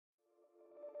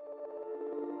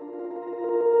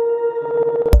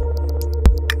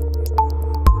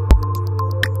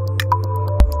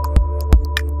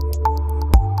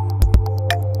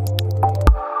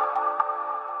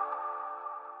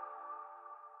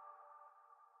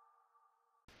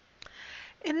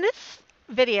In this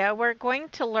video, we're going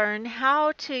to learn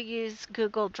how to use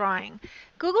Google Drawing.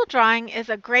 Google Drawing is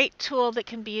a great tool that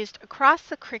can be used across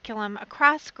the curriculum,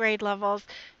 across grade levels,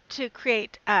 to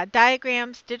create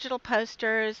diagrams, digital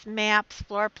posters, maps,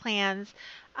 floor plans,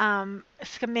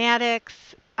 schematics,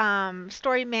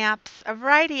 story maps, a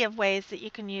variety of ways that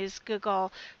you can use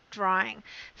Google Drawing.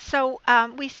 So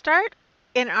we start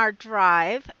in our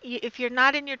Drive. If you're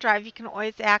not in your Drive, you can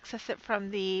always access it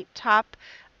from the top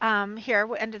here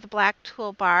under the black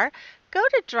toolbar. Go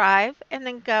to Drive and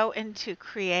then go into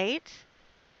Create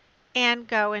and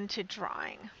go into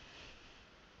Drawing.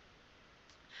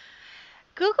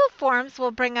 Google Forms will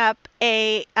bring up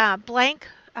a blank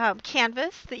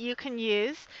canvas that you can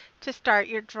use to start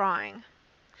your drawing.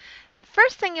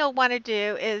 First thing you'll want to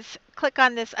do is click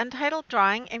on this untitled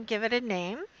drawing and give it a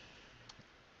name.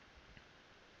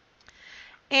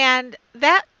 And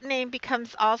that name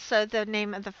becomes also the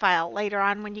name of the file later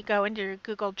on when you go into your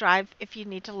Google Drive. If you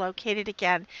need to locate it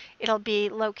again, it'll be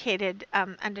located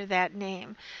under that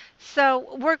name.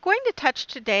 So we're going to touch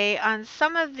today on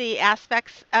some of the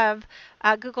aspects of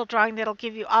Google Drawing that'll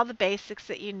give you all the basics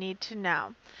that you need to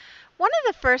know. One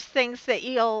of the first things that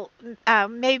you'll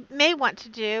may want to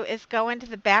do is go into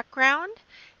the background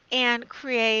and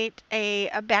create a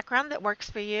background that works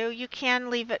for you. You can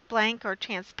leave it blank or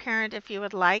transparent if you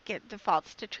would like. It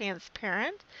defaults to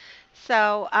transparent.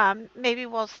 So maybe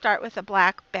we'll start with a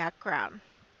black background.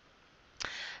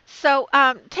 So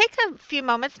take a few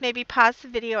moments, maybe pause the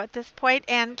video at this point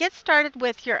and get started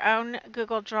with your own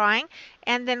Google Drawing,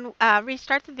 and then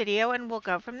restart the video and we'll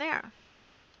go from there.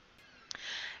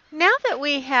 Now that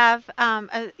we have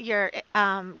your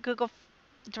Google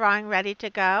Drawing ready to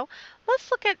go,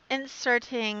 let's look at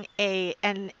inserting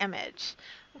an image.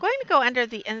 I'm going to go under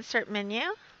the Insert menu,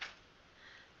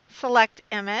 select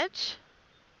Image.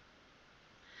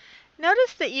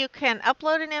 Notice that you can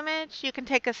upload an image, you can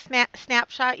take a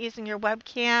snapshot using your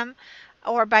webcam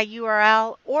or by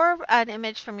URL, or an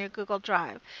image from your Google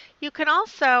Drive. You can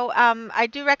also, I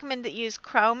do recommend that you use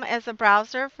Chrome as a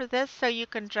browser for this, so you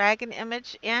can drag an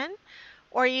image in,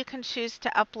 or you can choose to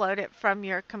upload it from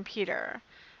your computer.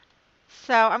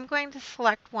 So I'm going to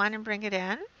select one and bring it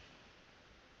in.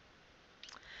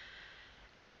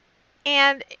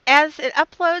 And as it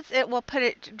uploads, it will put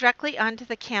it directly onto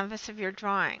the canvas of your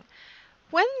drawing.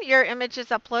 When your image is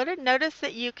uploaded, notice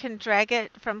that you can drag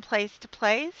it from place to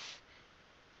place.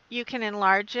 You can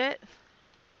enlarge it.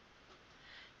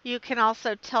 You can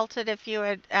also tilt it if you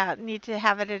would need to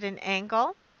have it at an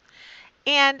angle.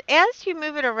 And as you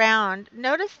move it around,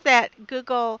 notice that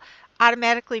Google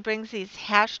automatically brings these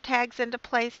hashtags into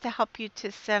place to help you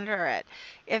to center it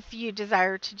if you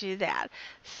desire to do that.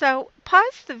 So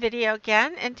pause the video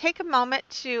again and take a moment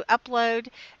to upload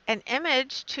an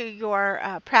image to your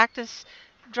practice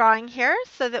drawing here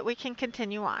so that we can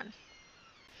continue on.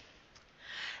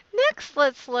 Next,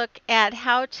 let's look at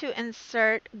how to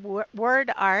insert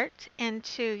word art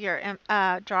into your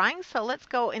drawing. So let's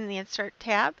go in the Insert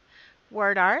tab,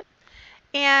 Word Art.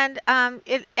 And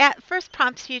it at first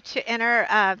prompts you to enter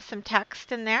some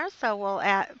text in there. So we'll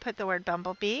put the word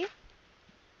bumblebee.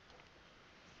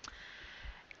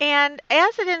 And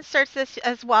as it inserts this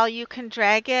as well, you can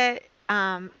drag it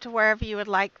to wherever you would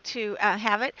like to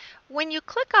have it. When you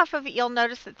click off of it, you'll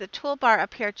notice that the toolbar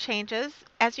up here changes.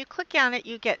 As you click on it,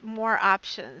 you get more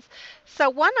options. So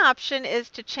one option is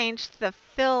to change the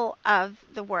fill of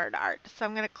the word art. So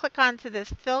I'm going to click onto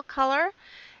this fill color,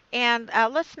 and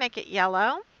let's make it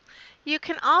yellow. You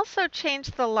can also change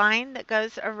the line that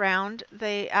goes around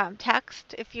the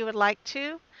text if you would like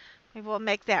to. Maybe we'll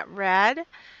make that red.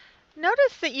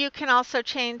 Notice that you can also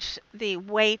change the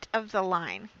weight of the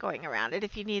line going around it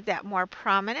if you need that more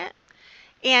prominent.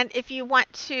 And if you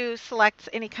want to select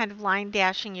any kind of line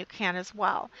dashing, you can as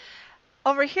well.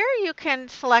 Over here, you can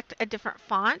select a different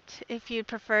font if you'd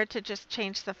prefer to just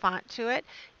change the font to it.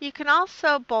 You can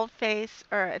also boldface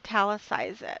or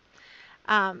italicize it.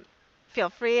 Feel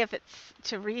free if it's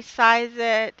to resize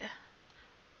it,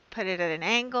 put it at an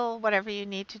angle, whatever you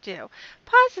need to do.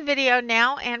 Pause the video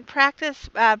now and practice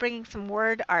bringing some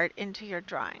word art into your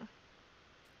drawing.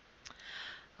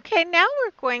 Okay, now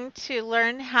we're going to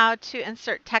learn how to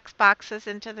insert text boxes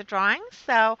into the drawing.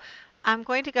 So I'm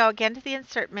going to go again to the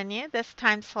Insert menu, this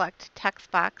time select Text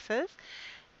Boxes.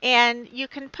 And you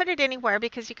can put it anywhere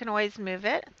because you can always move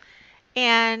it.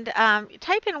 And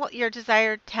type in your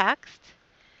desired text,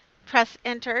 press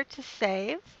Enter to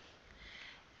save.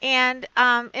 And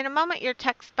in a moment, your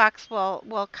text box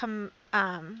will come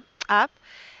up.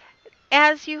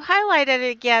 As you highlight it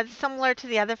again, similar to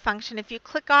the other function, if you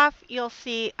click off, you'll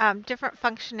see different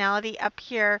functionality up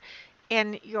here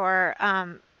in your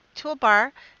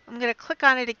toolbar. I'm going to click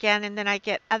on it again, and then I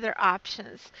get other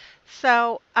options.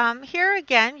 So here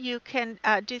again, you can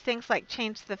do things like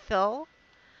change the fill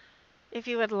if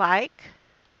you would like,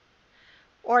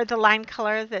 or the line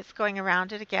color that's going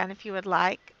around it again if you would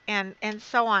like, and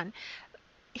so on.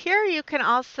 Here you can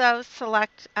also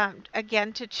select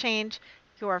again to change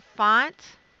your font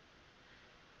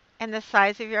and the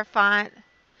size of your font.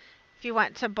 If you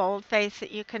want to boldface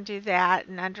it, you can do that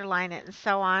and underline it and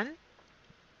so on.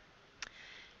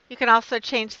 You can also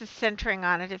change the centering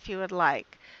on it if you would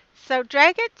like. So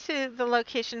drag it to the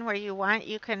location where you want.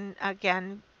 You can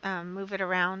again move it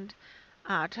around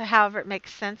to however it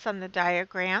makes sense on the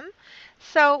diagram.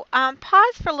 So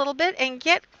pause for a little bit and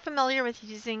get familiar with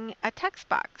using a text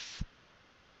box.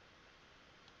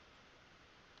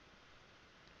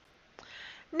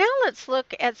 Now let's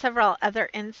look at several other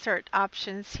insert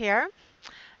options here.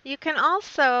 You can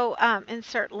also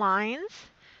insert lines.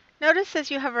 Notice as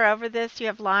you hover over this, you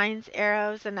have lines,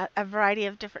 arrows, and a variety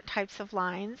of different types of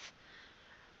lines.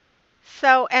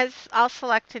 So as I'll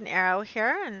select an arrow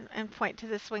here and point to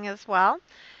this wing as well.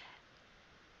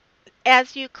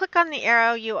 As you click on the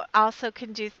arrow, you also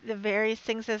can do the various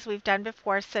things as we've done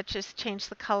before, such as change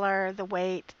the color, the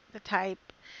weight, the type,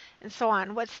 and so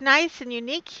on. What's nice and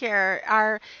unique here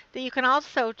are that you can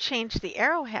also change the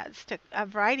arrowheads to a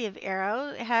variety of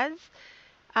arrowheads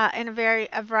and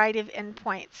a variety of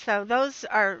endpoints. So those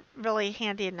are really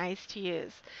handy and nice to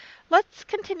use. Let's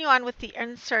continue on with the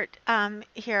insert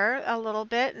here a little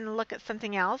bit and look at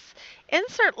something else.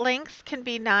 Insert links can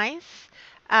be nice.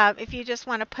 If you just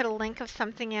want to put a link of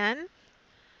something in,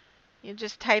 you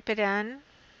just type it in.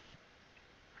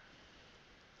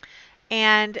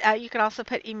 And you can also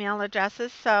put email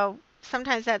addresses, so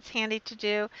sometimes that's handy to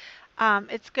do.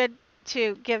 It's good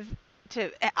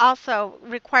to also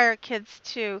require kids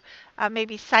to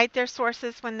maybe cite their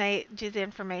sources when they do the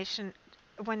information,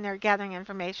 when they're gathering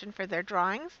information for their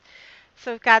drawings.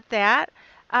 So we've got that.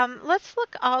 Let's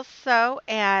look also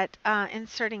at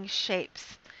inserting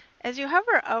shapes. As you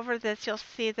hover over this, you'll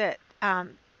see that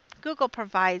Google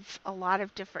provides a lot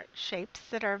of different shapes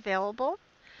that are available.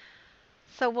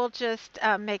 So we'll just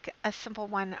make a simple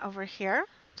one over here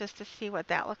just to see what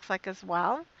that looks like as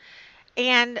well.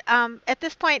 And at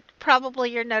this point,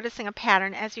 probably you're noticing a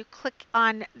pattern. As you click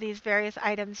on these various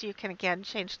items, you can again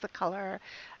change the color,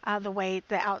 the weight,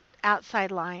 the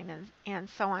outside line, and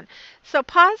so on. So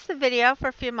pause the video for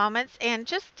a few moments and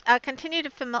just continue to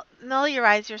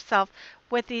familiarize yourself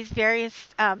with these various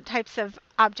types of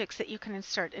objects that you can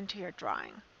insert into your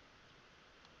drawing.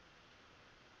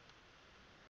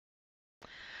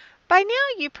 By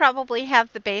now, you probably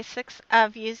have the basics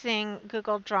of using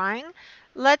Google Drawing.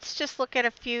 Let's just look at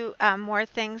a few more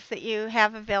things that you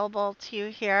have available to you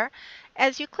here.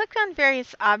 As you click on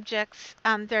various objects,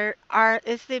 there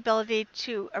is the ability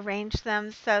to arrange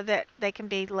them so that they can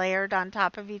be layered on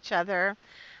top of each other.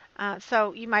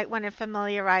 So you might want to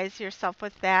familiarize yourself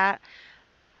with that.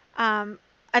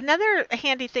 Another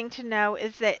handy thing to know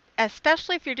is that,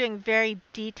 especially if you're doing very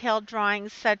detailed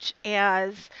drawings, such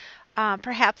as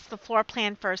perhaps the floor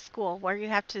plan for a school, where you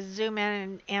have to zoom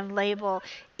in and label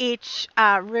each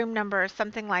room number or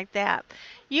something like that.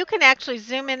 You can actually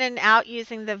zoom in and out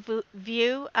using the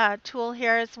view tool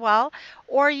here as well,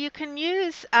 or you can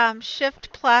use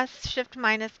Shift plus, Shift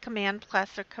minus, Command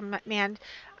plus, or Command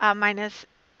minus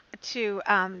to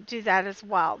do that as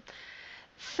well.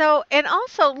 So, and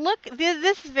also look,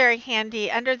 this is very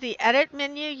handy. Under the Edit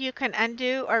menu, you can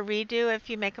undo or redo if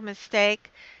you make a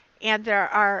mistake. And there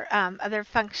are other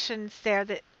functions there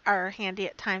that are handy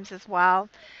at times as well.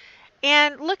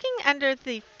 And looking under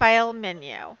the File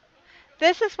menu,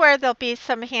 this is where there'll be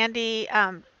some handy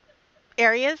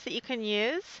areas that you can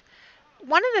use.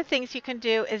 One of the things you can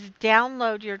do is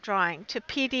download your drawing to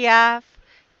PDF,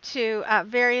 to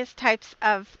various types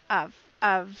of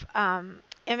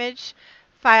image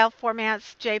file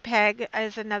formats. JPEG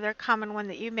is another common one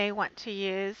that you may want to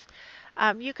use.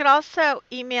 You could also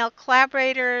email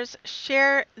collaborators,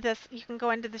 share this. You can go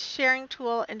into the sharing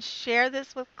tool and share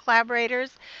this with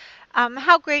collaborators.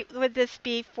 How great would this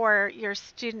be for your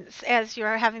students as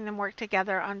you're having them work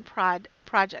together on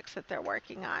projects that they're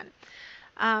working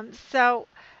on? So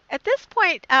at this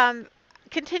point,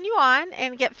 continue on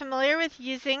and get familiar with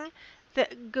using the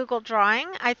Google Drawing.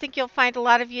 I think you'll find a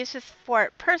lot of uses for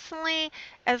it personally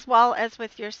as well as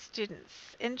with your students.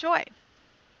 Enjoy.